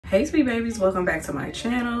Hey sweet babies, welcome back to my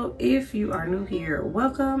channel. If you are new here,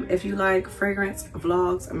 welcome. If you like fragrance,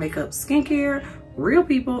 vlogs, makeup, skincare, real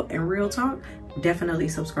people, and real talk, definitely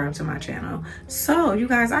subscribe to my channel. So you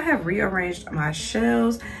guys, I have rearranged my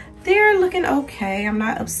shelves. They're looking okay. I'm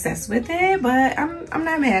not obsessed with it, but I'm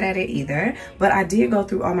not mad at it either. But I did go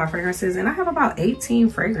through all my fragrances, and I have about 18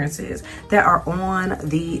 fragrances that are on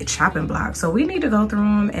the chopping block. So we need to go through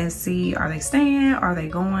them and see, are they staying? Are they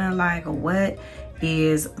going? Like, what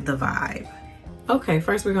is the vibe? Okay,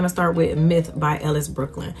 first we're gonna start with Myth by Ellis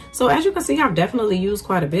Brooklyn. So as you can see, I've definitely used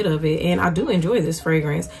quite a bit of it, and I do enjoy this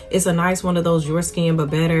fragrance. It's a nice one of those your skin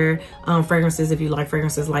but better fragrances if you like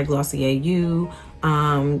fragrances like Glossier You,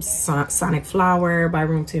 Sonic Flower by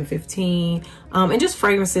Room 1015, and just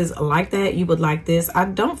fragrances like that. You would like this. I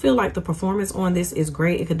don't feel like the performance on this is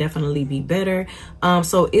great. It could definitely be better.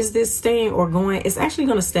 So is this staying or going? It's actually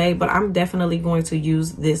going to stay, but I'm definitely going to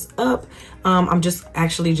use this up. I'm just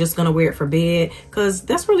gonna wear it for bed because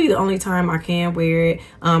that's really the only time I can wear it.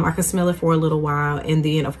 I can smell it for a little while, and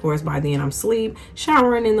then of course by then I'm asleep,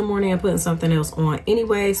 showering in the morning, and putting something else on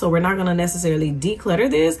anyway. So we're not gonna necessarily declutter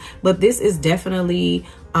this, but this is definitely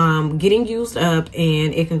getting used up,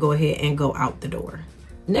 and it can go ahead and go out the door.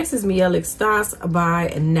 Next is Miel Extase by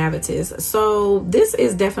Navitus. So this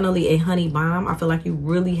is definitely a honey bomb. I feel like you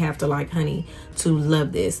really have to like honey to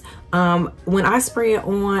love this. When I spray it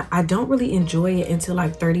on, I don't really enjoy it until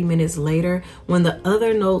like 30 minutes later, when the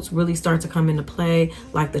other notes really start to come into play,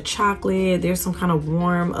 like the chocolate. There's some kind of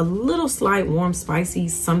warm, a little slight warm, spicy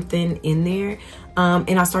something in there.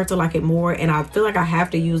 And I start to like it more, and I feel like I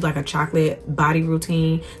have to use like a chocolate body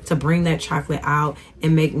routine to bring that chocolate out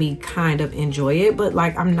and make me kind of enjoy it. But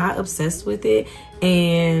like, I'm not obsessed with it,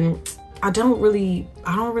 and I don't really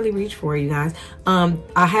reach for it, you guys.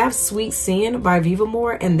 I have Sweet Sin by Viva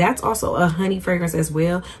More, and that's also a honey fragrance as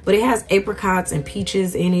well, but it has apricots and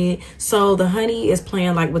peaches in it. So the honey is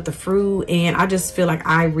playing like with the fruit, and I just feel like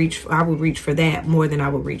I would reach for that more than I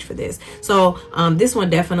would reach for this. So this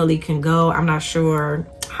one definitely can go. I'm not sure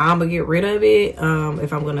how I'm gonna get rid of it,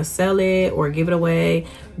 if I'm gonna sell it or give it away,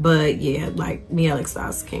 but yeah, like Miel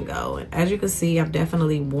Extase can go. And as you can see, I've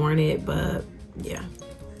definitely worn it, but yeah.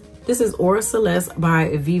 This is Aura Celeste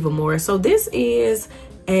by Viva More. So this is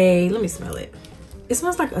a, let me smell it. It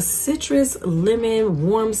smells like a citrus, lemon,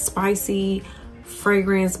 warm, spicy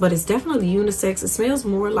fragrance, but it's definitely unisex. It smells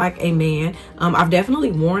more like a man. I've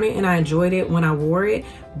definitely worn it, and I enjoyed it when I wore it,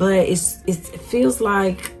 but it feels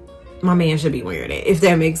like my man should be wearing it, if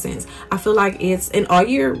that makes sense. I feel like it's an all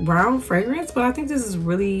year round fragrance, but I think this is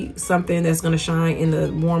really something that's going to shine in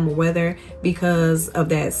the warmer weather because of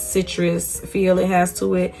that citrus feel it has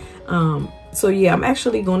to it. So yeah, I'm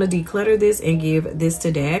actually going to declutter this and give this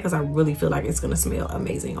to Dad because I really feel like it's going to smell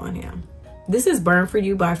amazing on him. This is Burn For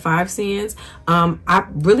You by 5 Cents. I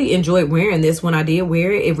really enjoyed wearing this when I did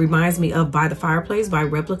wear it. It reminds me of By the Fireplace by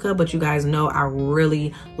Replica, but you guys know I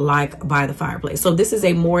really like By the Fireplace. So this is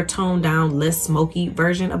a more toned down, less smoky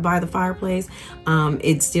version of By the Fireplace.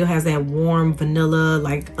 It still has that warm vanilla,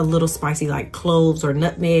 like a little spicy, like cloves or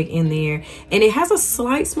nutmeg in there. And it has a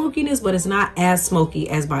slight smokiness, but it's not as smoky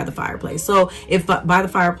as By the Fireplace. So if By the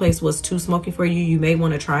Fireplace was too smoky for you, you may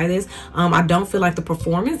want to try this. I don't feel like the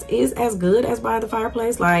performance is as good as By the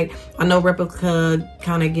Fireplace. Like, I know Replica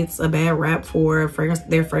kind of gets a bad rap for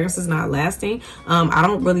their fragrances not lasting. I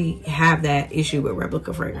don't really have that issue with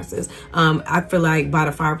Replica fragrances. I feel like By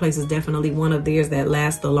the Fireplace is definitely one of theirs that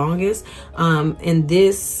lasts the longest, and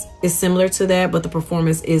this is similar to that, but the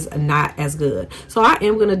performance is not as good. So I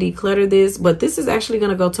am going to declutter this, but this is actually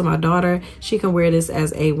going to go to my daughter. She can wear this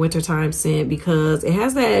as a wintertime scent because it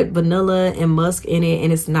has that vanilla and musk in it,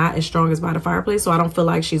 and it's not as strong as By the Fireplace, so I don't feel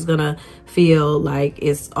like she's gonna feel like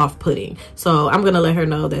it's off-putting. So I'm gonna let her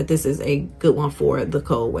know that this is a good one for the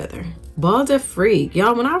cold weather. Ball de Freak,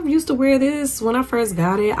 y'all, when I used to wear this when I first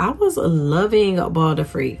got it, I was loving Ball de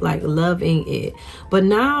Freak, like loving it. But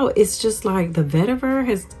now it's just like the vetiver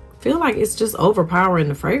has feel like it's just overpowering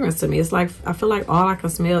the fragrance to me. It's like I feel like all I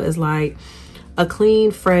can smell is like a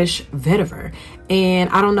clean, fresh vetiver.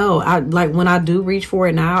 And I don't know, I like when I do reach for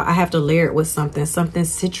it now, I have to layer it with something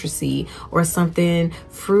citrusy or something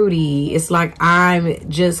fruity. It's like I'm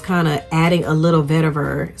just kind of adding a little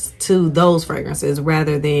vetiver to those fragrances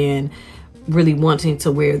rather than really wanting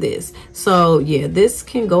to wear this. So yeah, this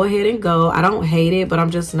can go ahead and go. I don't hate it, but I'm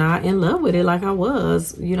just not in love with it like I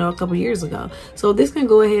was, you know, a couple years ago. So this can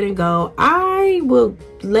go ahead and go. I will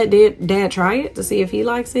let Dad try it to see if he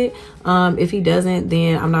likes it. If he doesn't,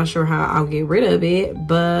 then I'm not sure how I'll get rid of it.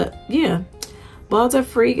 But yeah, Ball de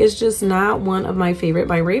Freak is just not one of my favorite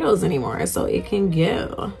Byredos anymore, so it can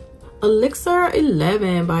go. Elixir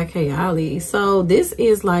 11 by Kayali. So this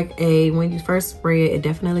is like when you first spray it, it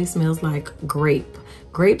definitely smells like grape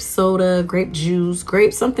soda, grape juice,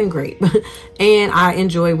 something grape. And I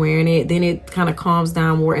enjoy wearing it. Then it kind of calms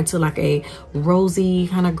down more into like a rosy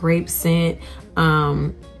kind of grape scent.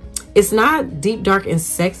 It's not deep, dark, and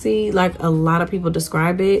sexy like a lot of people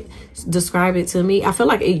describe it to me. I feel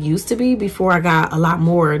like it used to be before I got a lot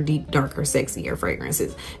more deep, darker, sexier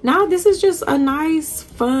fragrances. Now this is just a nice,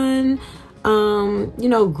 fun, you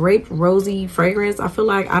know, grape rosy fragrance. I feel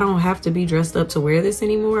like I don't have to be dressed up to wear this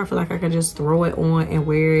anymore. I feel like I can just throw it on and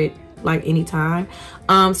wear it like anytime.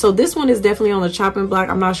 So this one is definitely on the chopping block.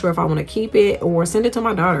 I'm not sure if I want to keep it or send it to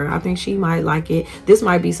my daughter. I think she might like it. This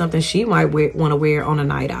might be something she might want to wear on a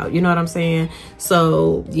night out, you know what I'm saying?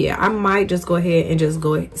 So yeah, I might just go ahead and just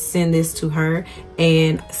send this to her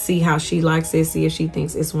and see how she likes it, see if she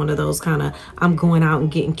thinks it's one of those kind of I'm going out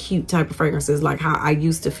and getting cute type of fragrances, like how I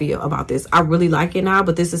used to feel about this. I really like it now,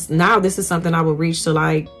 but this is something I will reach to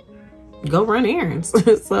like go run errands.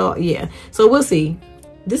 So yeah, so we'll see.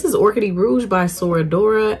 This is Orchidy Rouge by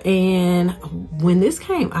Soradora, and when this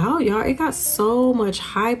came out, y'all, it got so much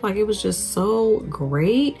hype. Like, it was just so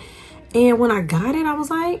great. And when I got it, I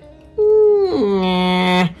was like,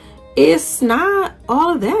 it's not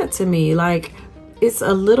all of that to me. Like, it's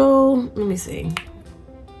a little, let me see.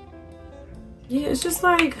 Yeah, it's just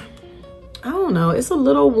like, I don't know. It's a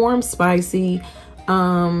little warm, spicy,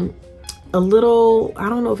 a little, I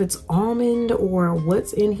don't know if it's almond or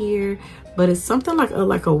what's in here, but it's something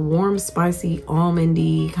like a warm, spicy,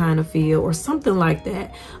 almondy kind of feel or something like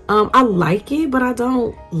that. I like it, but I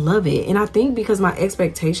don't love it. And I think because my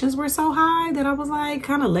expectations were so high that I was like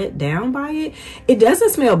kind of let down by it. It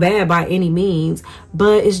doesn't smell bad by any means,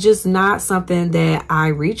 but it's just not something that I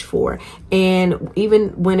reach for. And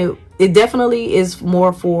even when it definitely is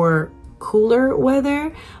more for cooler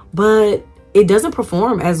weather, but it doesn't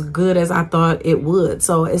perform as good as I thought it would.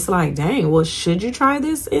 So it's like, dang, well, should you try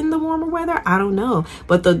this in the warmer weather? I don't know.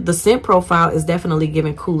 But the scent profile is definitely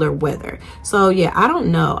giving cooler weather. So yeah, I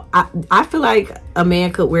don't know. I feel like a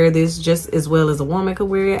man could wear this just as well as a woman could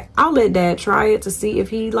wear it. I'll let Dad try it to see if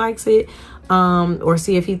he likes it. Or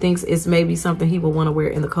see if he thinks it's maybe something he will want to wear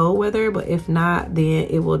in the cold weather. But if not, then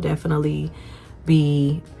it will definitely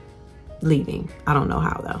be leaving. I don't know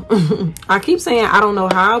how though. I keep saying I don't know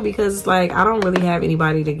how because it's like I don't really have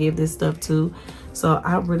anybody to give this stuff to, so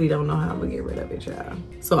I really don't know how I'm gonna get rid of it, y'all.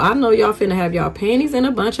 So I know y'all finna have y'all panties in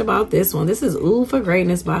a bunch about this one. This is Ooh for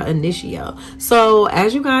Greatness by Initio. So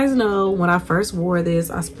as you guys know, when I first wore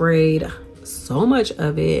this, I sprayed so much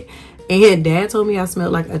of it, and Dad told me I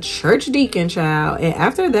smelled like a church deacon, child. And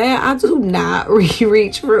after that, I do not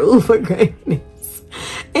reach for Ooh for Greatness.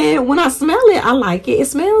 And when I smell it, I like it. It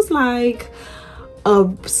smells like a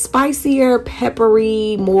spicier,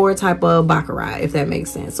 peppery, more type of Baccarat, if that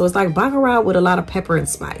makes sense. So it's like Baccarat with a lot of pepper and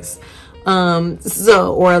spice. Or in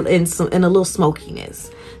a little smokiness.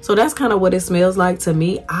 So that's kind of what it smells like to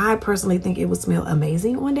me. I personally think it would smell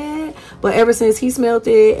amazing on Dad. But ever since he smelled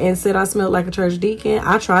it and said I smelled like a church deacon,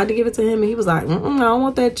 I tried to give it to him and he was like, I don't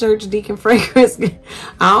want that church deacon fragrance.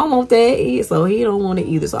 I don't want that. So he don't want it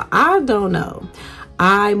either. So I don't know.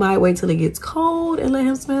 I might wait till it gets cold and let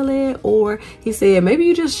him smell it. Or he said, maybe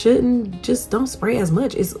you just don't spray as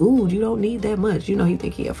much. It's oud, you don't need that much. You know, he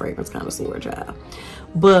think he a fragrance connoisseur, child.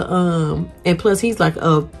 But, and plus he's like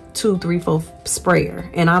a 2, 3, 4 sprayer.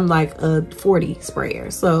 And I'm like a 40 sprayer.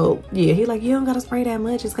 So yeah, he like, you don't gotta spray that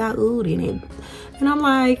much. It's got oud in it. And I'm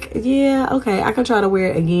like, yeah, okay. I can try to wear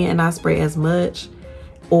it again and not spray as much.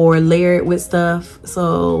 Or layer it with stuff.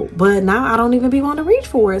 So, but now I don't even be wanting to reach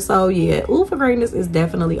for it. So yeah, Ooh for Greatness is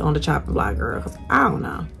definitely on the chopping block, girl. Cause I don't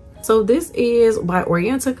know. So this is by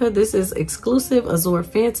Orientica. This is exclusive Azure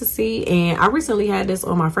Fantasy. And I recently had this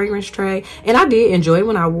on my fragrance tray. And I did enjoy it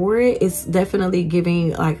when I wore it. It's definitely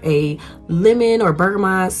giving like a lemon or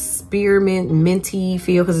bergamot, spearmint, minty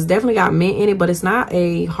feel. Because it's definitely got mint in it. But it's not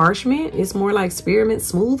a harsh mint. It's more like spearmint,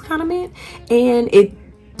 smooth kind of mint. And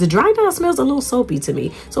the dry down smells a little soapy to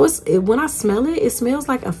me. So when I smell it, it smells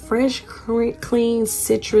like a fresh, clean,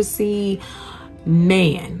 citrusy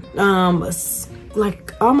man.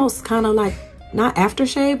 Like almost kind of like, not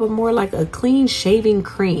aftershave, but more like a clean shaving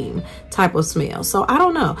cream type of smell. So I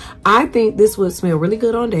don't know. I think this would smell really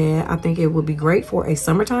good on Dad. I think it would be great for a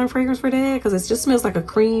summertime fragrance for Dad because it just smells like a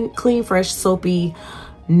clean, fresh, soapy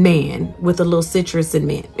man with a little citrus and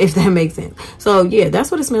mint, if that makes sense. So yeah,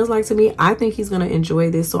 that's what it smells like to me. I think he's gonna enjoy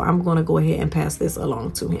this, so I'm gonna go ahead and pass this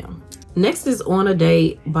along to him. Next is On a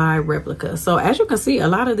Date by Replica. So as you can see, a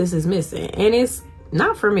lot of this is missing and it's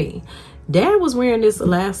not for me. Dad was wearing this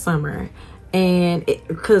last summer and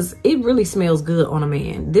because it really smells good on a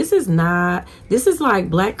man. This is like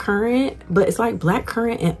black currant, but it's like black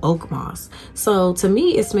currant and oak moss. So to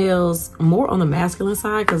me, it smells more on the masculine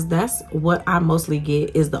side, because that's what I mostly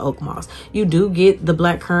get is the oak moss. You do get the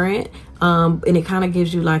black currant, and it kind of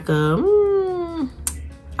gives you like a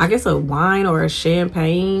I guess a wine or a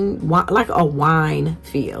champagne, like a wine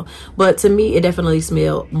feel. But to me, it definitely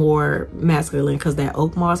smelled more masculine, because that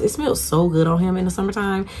oak moss, it smells so good on him in the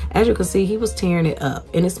summertime. As you can see, he was tearing it up,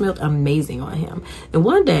 and it smelled amazing on him. And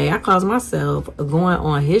one day I caused myself going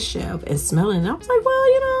on his shelf and smelling, and I was like,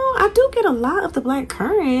 well, you know, I do get a lot of the black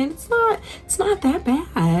currant. It's not that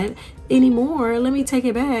bad anymore. Let me take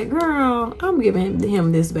it back. Girl, I'm giving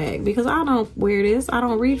him this back, because I don't wear this. I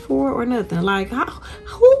don't reach for it or nothing. Like,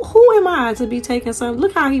 who am I to be taking something?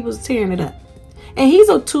 Look how he was tearing it up. And he's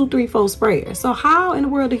a 2, 3, 4 sprayer. So how in the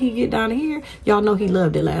world did he get down here? Y'all know he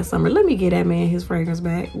loved it last summer. Let me get that man his fragrance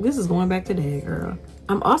back. This is going back to Dad, girl.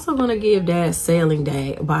 I'm also going to give Dad Sailing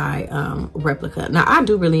Day by Replica. Now, I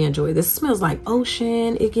do really enjoy this. It smells like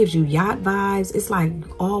ocean. It gives you yacht vibes. It's like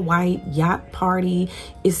all white yacht party.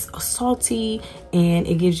 It's salty, and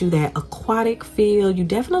it gives you that aquatic feel. You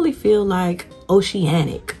definitely feel like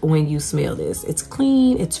oceanic when you smell this. It's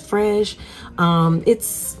clean. It's fresh.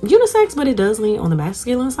 It's unisex, but it does lean on the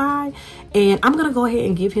masculine side. And I'm going to go ahead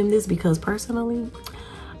and give him this because personally,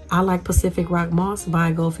 I like Pacific Rock Moss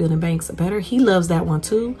by Goldfield and Banks better. He loves that one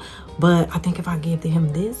too, but I think if I give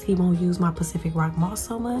him this, he won't use my Pacific Rock Moss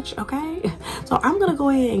so much, okay? So I'm gonna go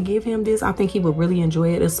ahead and give him this. I think he would really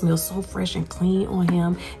enjoy it. It smells so fresh and clean on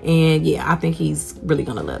him. And yeah, I think he's really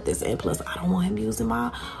gonna love this. And plus, I don't want him using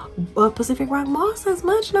my Pacific Rock Moss as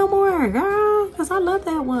much no more, girl, because I love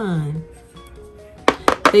that one.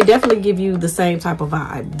 They definitely give you the same type of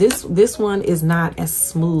vibe. This one is not as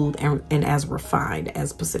smooth and as refined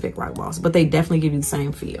as Pacific Rock Moss, but they definitely give you the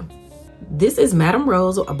same feel. This is Madame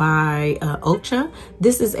Rose by Ocha.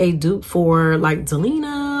 This is a dupe for like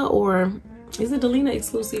Delina, or is it Delina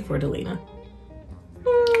exclusive or Delina?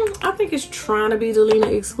 I think it's trying to be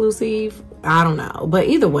Delina exclusive. I don't know, but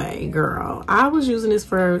either way, girl, I was using this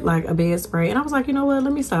for like a bed spray, and I was like, you know what,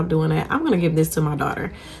 let me stop doing that. I'm gonna give this to my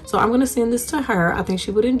daughter, so I'm gonna send this to her. I think she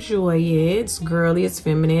would enjoy it. It's girly, it's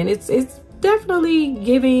feminine, it's definitely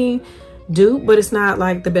giving dupe, but it's not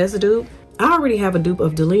like the best dupe. I already have a dupe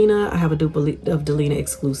of Delina. I have a dupe of Delina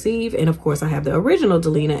exclusive, and of course I have the original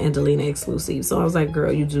Delina and Delina exclusive. So I was like,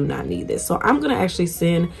 girl, you do not need this. So I'm gonna actually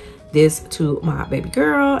send this to my baby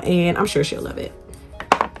girl, and I'm sure she'll love it.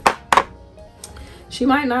 She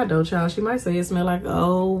might not though, child. She might say it smell like,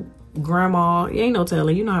 oh, grandma. You ain't no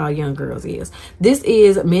telling. You know how young girls is. This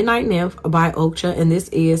is Midnight Nymph by Ocha, and this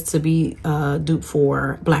is to be dupe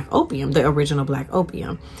for Black Opium, the original Black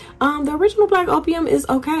Opium. The original Black Opium is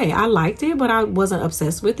okay. I liked it, but I wasn't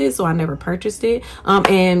obsessed with it, so I never purchased it.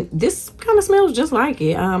 And this kind of smells just like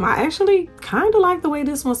it. I actually kind of like the way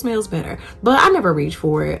this one smells better, but I never reached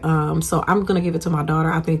for it. So I'm gonna give it to my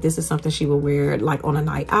daughter. I think this is something she will wear like on a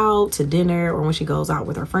night out, to dinner, or when she goes out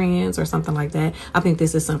with her friends or something like that. I think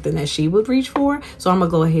this is something that she would reach for, so I'm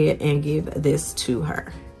gonna go ahead and give this to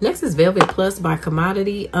her. Next is Velvet Plus by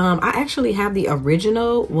Commodity. I actually have the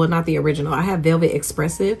original, well, not the original. I have Velvet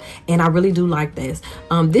Expressive, and I really do like this.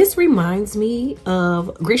 This reminds me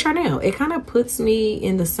of Gris Charnel. It kind of puts me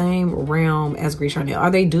in the same realm as Gris Charnel. Are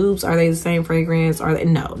they dupes? Are they the same fragrance? Are they?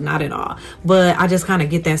 No, not at all. But I just kind of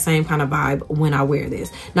get that same kind of vibe when I wear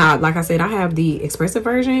this. Now, like I said, I have the expressive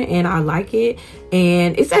version, and I like it,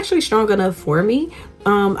 and it's actually strong enough for me.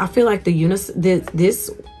 I feel like this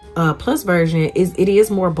plus version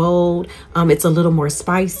is more bold. It's a little more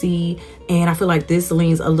spicy, and I feel like this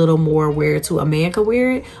leans a little more where to a man could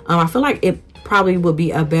wear it. I feel like it probably would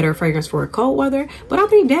be a better fragrance for a cold weather, but I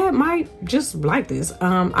think Dad might just like this.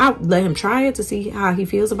 I'll let him try it to see how he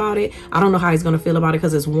feels about it. I don't know how he's gonna feel about it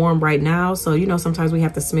because it's warm right now, so you know, sometimes we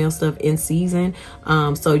have to smell stuff in season.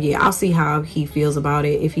 So yeah, I'll see how he feels about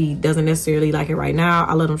it. If he doesn't necessarily like it right now,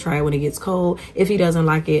 I'll let him try it when it gets cold. If he doesn't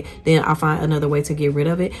like it, then I'll find another way to get rid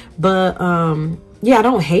of it. But yeah, I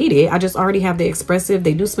don't hate it. I just already have the expressive.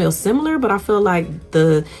 They do smell similar, but I feel like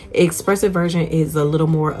the expressive version is a little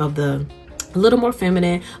more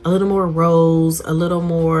feminine, a little more rose, a little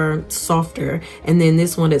more softer, and then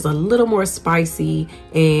this one is a little more spicy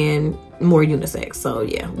and more unisex. So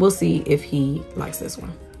yeah, we'll see if he likes this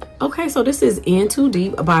one. Okay, so this is In Too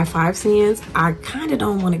Deep by 5 Cents. I kind of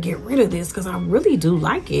don't want to get rid of this because I really do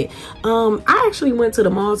like it. I actually went to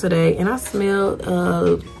the mall today and I smelled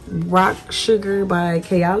Rock Sugar by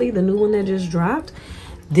Kayali, the new one that just dropped.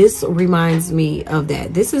 This reminds me of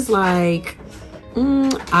that. This is like,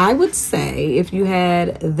 I would say if you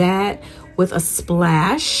had that with a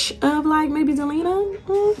splash of like maybe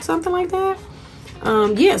Delina, something like that.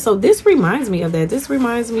 Yeah, so this reminds me of that. This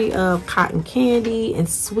reminds me of cotton candy and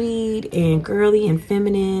sweet and girly and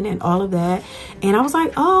feminine and all of that. And I was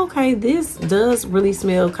like, oh, okay, this does really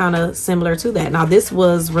smell kind of similar to that. Now, this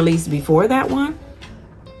was released before that one,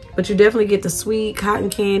 but you definitely get the sweet cotton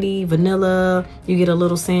candy, vanilla. You get a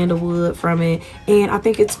little sandalwood from it. And I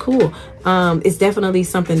think it's cool. It's definitely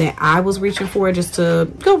something that I was reaching for, just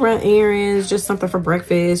to go run errands, just something for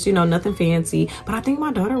breakfast, you know, nothing fancy. But I think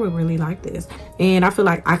my daughter would really like this. And I feel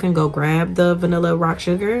like I can go grab the Vanilla Rock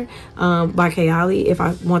Sugar by Kayali if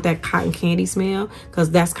I want that cotton candy smell,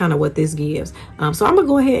 because that's kind of what this gives. So I'm gonna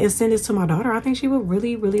go ahead and send this to my daughter. I think she would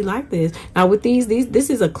really, really like this. Now with these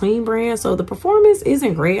this is a clean brand, so the performance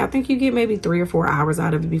isn't great. I think you get maybe 3 or 4 hours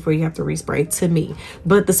out of it before you have to respray, to me.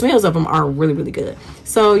 But the smells of them are really, really good.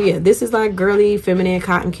 So yeah, this is like girly, feminine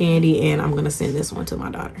cotton candy, and I'm gonna send this one to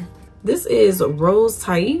my daughter. This is Rose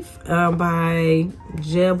Taif by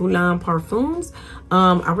Je Boulan Perfumes.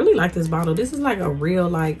 I really like this bottle. This is like a real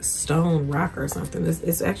like stone rock or something.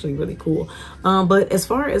 It's actually really cool. But as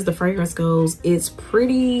far as the fragrance goes, it's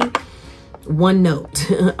pretty one note.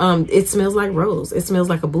 It smells like rose. It smells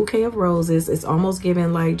like a bouquet of roses. It's almost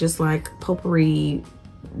giving like just like potpourri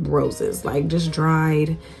roses, like just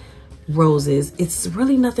dried roses. It's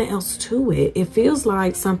really nothing else to it. It feels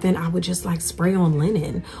like something I would just like spray on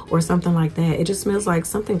linen or something like that. It just smells like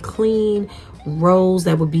something clean rose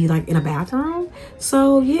that would be like in a bathroom.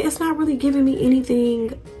 So yeah, it's not really giving me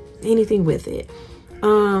anything with it.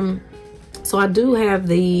 So I do have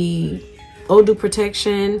the Eau de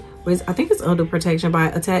Protection, I think it's Eau de Protection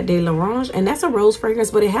by Attaque de l'Orange, and that's a rose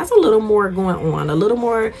fragrance, but it has a little more going on, a little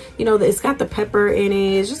more, you know, it's got the pepper in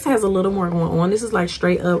it. It just has a little more going on. This is like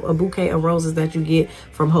straight up a bouquet of roses that you get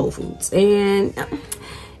from Whole Foods, and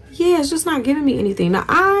yeah, it's just not giving me anything. Now,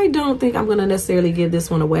 I don't think I'm gonna necessarily give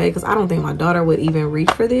this one away, because I don't think my daughter would even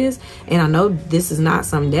reach for this, and I know this is not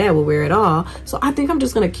something Dad would wear at all. So I think I'm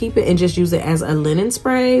just gonna keep it and just use it as a linen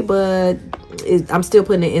spray, but I'm still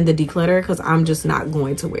putting it in the declutter because I'm just not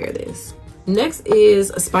going to wear this. Next is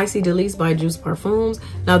Spicy Delice by Juice Perfumes.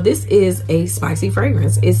 Now this is a spicy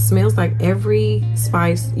fragrance. It smells like every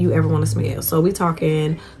spice you ever want to smell. So we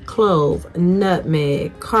talking clove,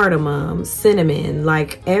 nutmeg, cardamom, cinnamon,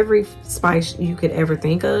 like every spice you could ever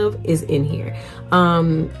think of is in here.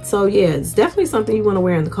 So yeah, it's definitely something you want to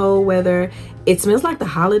wear in the cold weather. It smells like the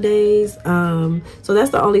holidays. So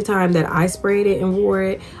that's the only time that I sprayed it and wore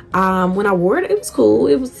it. When I wore it, it was cool.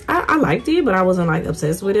 I liked it, but I wasn't like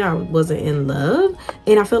obsessed with it. I wasn't in love.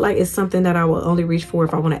 And I feel like it's something that I will only reach for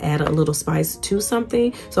if I want to add a little spice to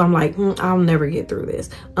something. So I'm like, I'll never get through this.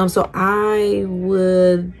 So I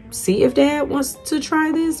would see if Dad wants to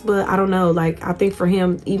try this, but I don't know. Like, I think for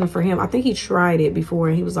him, even for him, I think he tried it before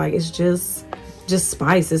and he was like, it's just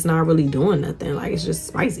spice. It's not really doing nothing. Like, it's just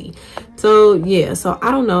spicy. So yeah, so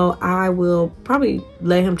I don't know. I will probably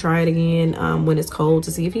let him try it again when it's cold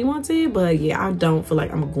to see if he wants it. But yeah, I don't feel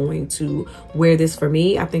like I'm going to wear this for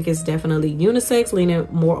me. I think it's definitely unisex, leaning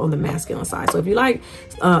more on the masculine side. So if you like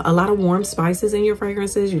a lot of warm spices in your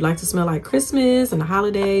fragrances, you like to smell like Christmas and the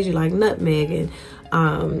holidays, you like nutmeg and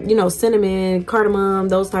you know, cinnamon, cardamom,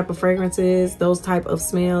 those type of fragrances, those type of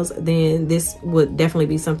smells, then this would definitely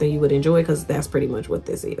be something you would enjoy, because that's pretty much what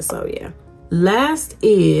this is. So yeah. Last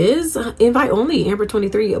is Invite Only Amber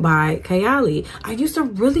 23 by Kayali. I used to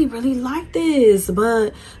really, really like this,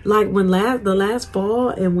 but like when the last fall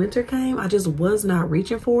and winter came, I just was not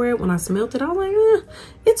reaching for it. When I smelled it, I was like,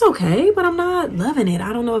 it's okay, but I'm not loving it.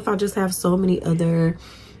 I don't know if I just have so many other,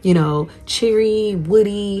 you know, cherry,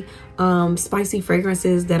 woody, spicy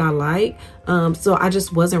fragrances that I like. So I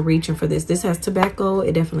just wasn't reaching for this. This has tobacco.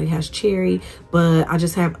 It definitely has cherry, but I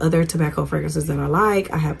just have other tobacco fragrances that I like.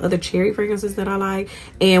 I have other cherry fragrances that I like.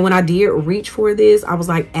 And when I did reach for this, I was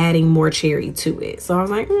like adding more cherry to it. So I was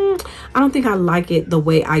like, I don't think I like it the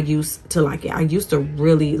way I used to like it. I used to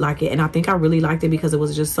really like it. And I think I really liked it because it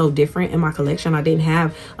was just so different in my collection. I didn't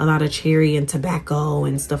have a lot of cherry and tobacco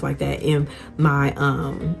and stuff like that in my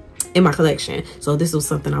collection. So this was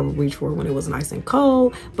something I would reach for when it was nice and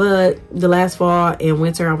cold. But the last fall and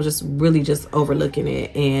winter, I was just really just overlooking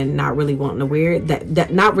it and not really wanting to wear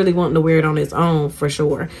it. Not really wanting to wear it on its own for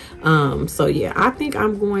sure. So yeah, I think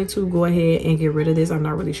I'm going to go ahead and get rid of this. I'm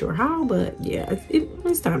not really sure how, but yeah,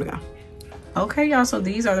 it's time to go. Okay, y'all, so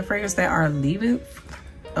these are the fragrances that are leaving.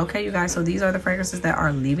 Okay, you guys, so these are the fragrances that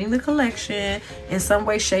are leaving the collection in some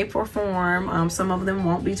way, shape, or form. Some of them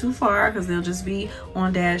won't be too far because they'll just be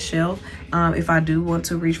on Dad's shelf if I do want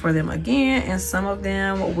to reach for them again. And some of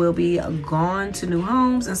them will be gone to new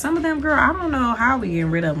homes. And some of them, girl, I don't know how we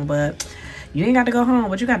getting rid of them, but You ain't got to go home,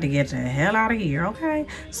 but you got to get the hell out of here, okay?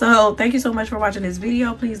 So thank you so much for watching this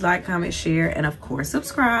video. Please like, comment, share, and of course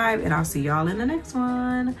subscribe, and I'll see y'all in the next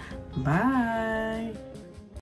one. Bye.